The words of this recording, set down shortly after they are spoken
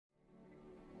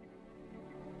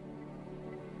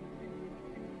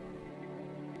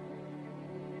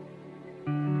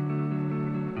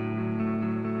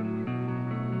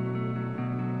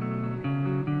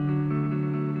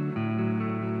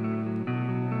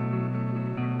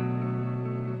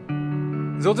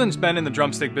Zildjian's been in the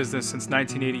drumstick business since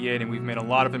 1988, and we've made a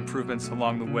lot of improvements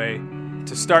along the way.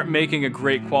 To start making a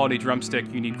great quality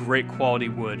drumstick, you need great quality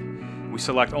wood. We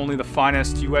select only the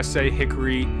finest USA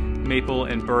hickory, maple,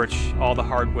 and birch, all the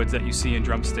hardwoods that you see in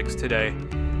drumsticks today.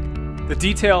 The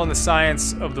detail and the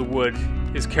science of the wood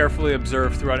is carefully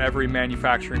observed throughout every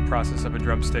manufacturing process of a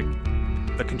drumstick.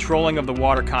 The controlling of the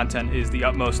water content is the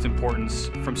utmost importance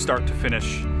from start to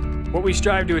finish. What we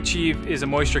strive to achieve is a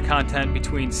moisture content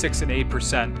between 6 and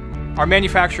 8%. Our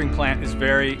manufacturing plant is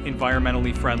very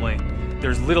environmentally friendly.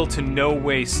 There's little to no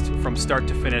waste from start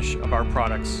to finish of our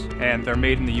products, and they're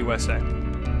made in the USA.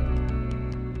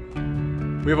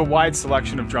 We have a wide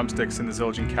selection of drumsticks in the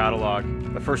Zildjian catalog,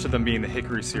 the first of them being the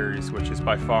Hickory series, which is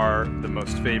by far the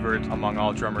most favored among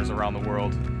all drummers around the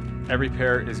world. Every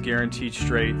pair is guaranteed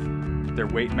straight, they're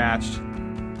weight matched,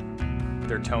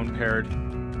 they're tone paired.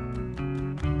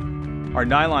 Our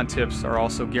nylon tips are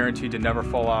also guaranteed to never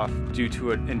fall off due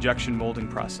to an injection molding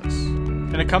process.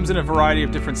 And it comes in a variety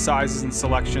of different sizes and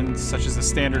selections, such as the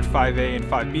standard 5A and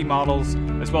 5B models,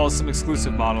 as well as some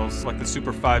exclusive models like the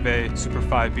Super 5A, Super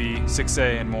 5B,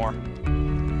 6A, and more.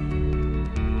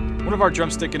 One of our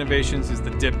drumstick innovations is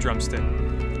the dip drumstick.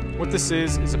 What this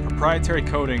is a proprietary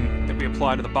coating that we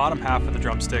apply to the bottom half of the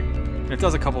drumstick, and it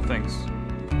does a couple things.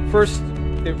 First,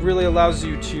 it really allows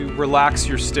you to relax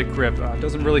your stick grip. It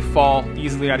doesn't really fall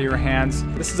easily out of your hands.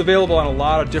 This is available on a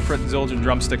lot of different Zildjian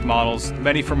drumstick models,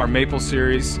 many from our Maple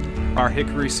series, our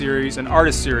Hickory series, and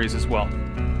Artist series as well.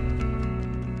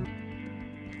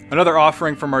 Another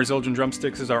offering from our Zildjian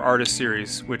drumsticks is our Artist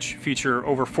series, which feature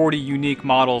over 40 unique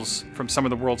models from some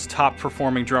of the world's top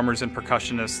performing drummers and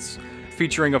percussionists,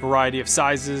 featuring a variety of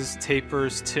sizes,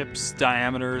 tapers, tips,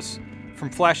 diameters, from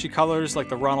flashy colors like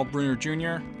the Ronald Bruner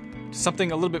Jr., to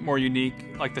something a little bit more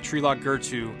unique like the Trelock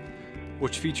Gertu,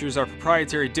 which features our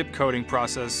proprietary dip coating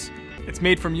process. It's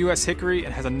made from US hickory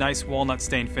and has a nice walnut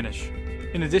stain finish.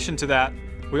 In addition to that,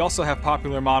 we also have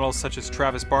popular models such as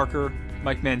Travis Barker,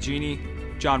 Mike Mangini,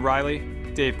 John Riley,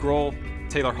 Dave Grohl,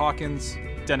 Taylor Hawkins,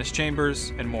 Dennis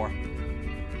Chambers, and more.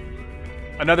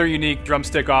 Another unique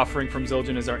drumstick offering from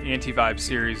Zildjian is our Anti-Vibe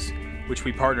series, which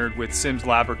we partnered with Sims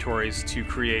Laboratories to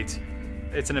create.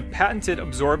 It's an patented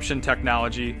absorption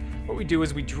technology. What we do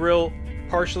is we drill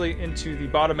partially into the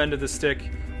bottom end of the stick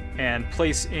and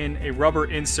place in a rubber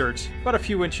insert about a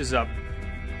few inches up.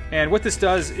 And what this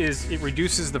does is it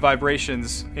reduces the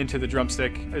vibrations into the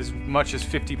drumstick as much as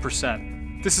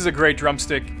 50%. This is a great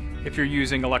drumstick if you're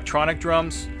using electronic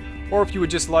drums, or if you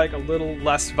would just like a little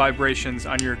less vibrations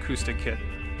on your acoustic kit.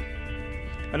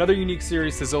 Another unique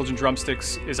series to Zildjian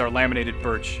drumsticks is our laminated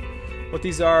birch. What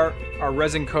these are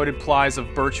resin-coated plies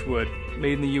of birch wood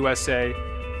made in the USA,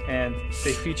 and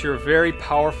they feature very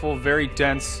powerful, very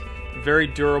dense, very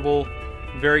durable,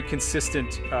 very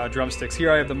consistent drumsticks.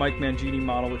 Here I have the Mike Mangini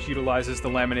model, which utilizes the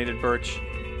laminated birch.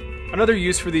 Another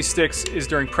use for these sticks is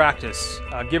during practice.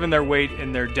 Given their weight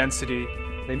and their density,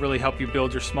 they really help you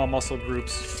build your small muscle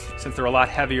groups since they're a lot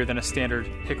heavier than a standard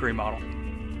hickory model.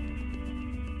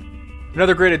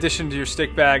 Another great addition to your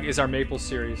stick bag is our Maple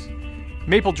series.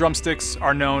 Maple drumsticks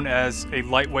are known as a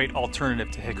lightweight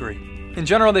alternative to hickory. In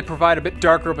general, they provide a bit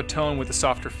darker of a tone with a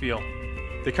softer feel.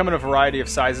 They come in a variety of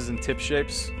sizes and tip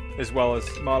shapes, as well as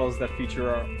models that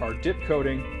feature our dip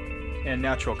coating and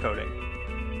natural coating.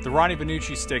 The Ronnie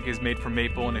Benucci stick is made from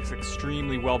maple and it's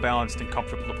extremely well balanced and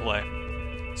comfortable to play.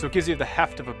 So it gives you the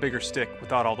heft of a bigger stick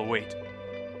without all the weight.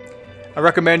 I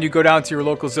recommend you go down to your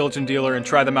local Zildjian dealer and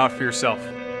try them out for yourself.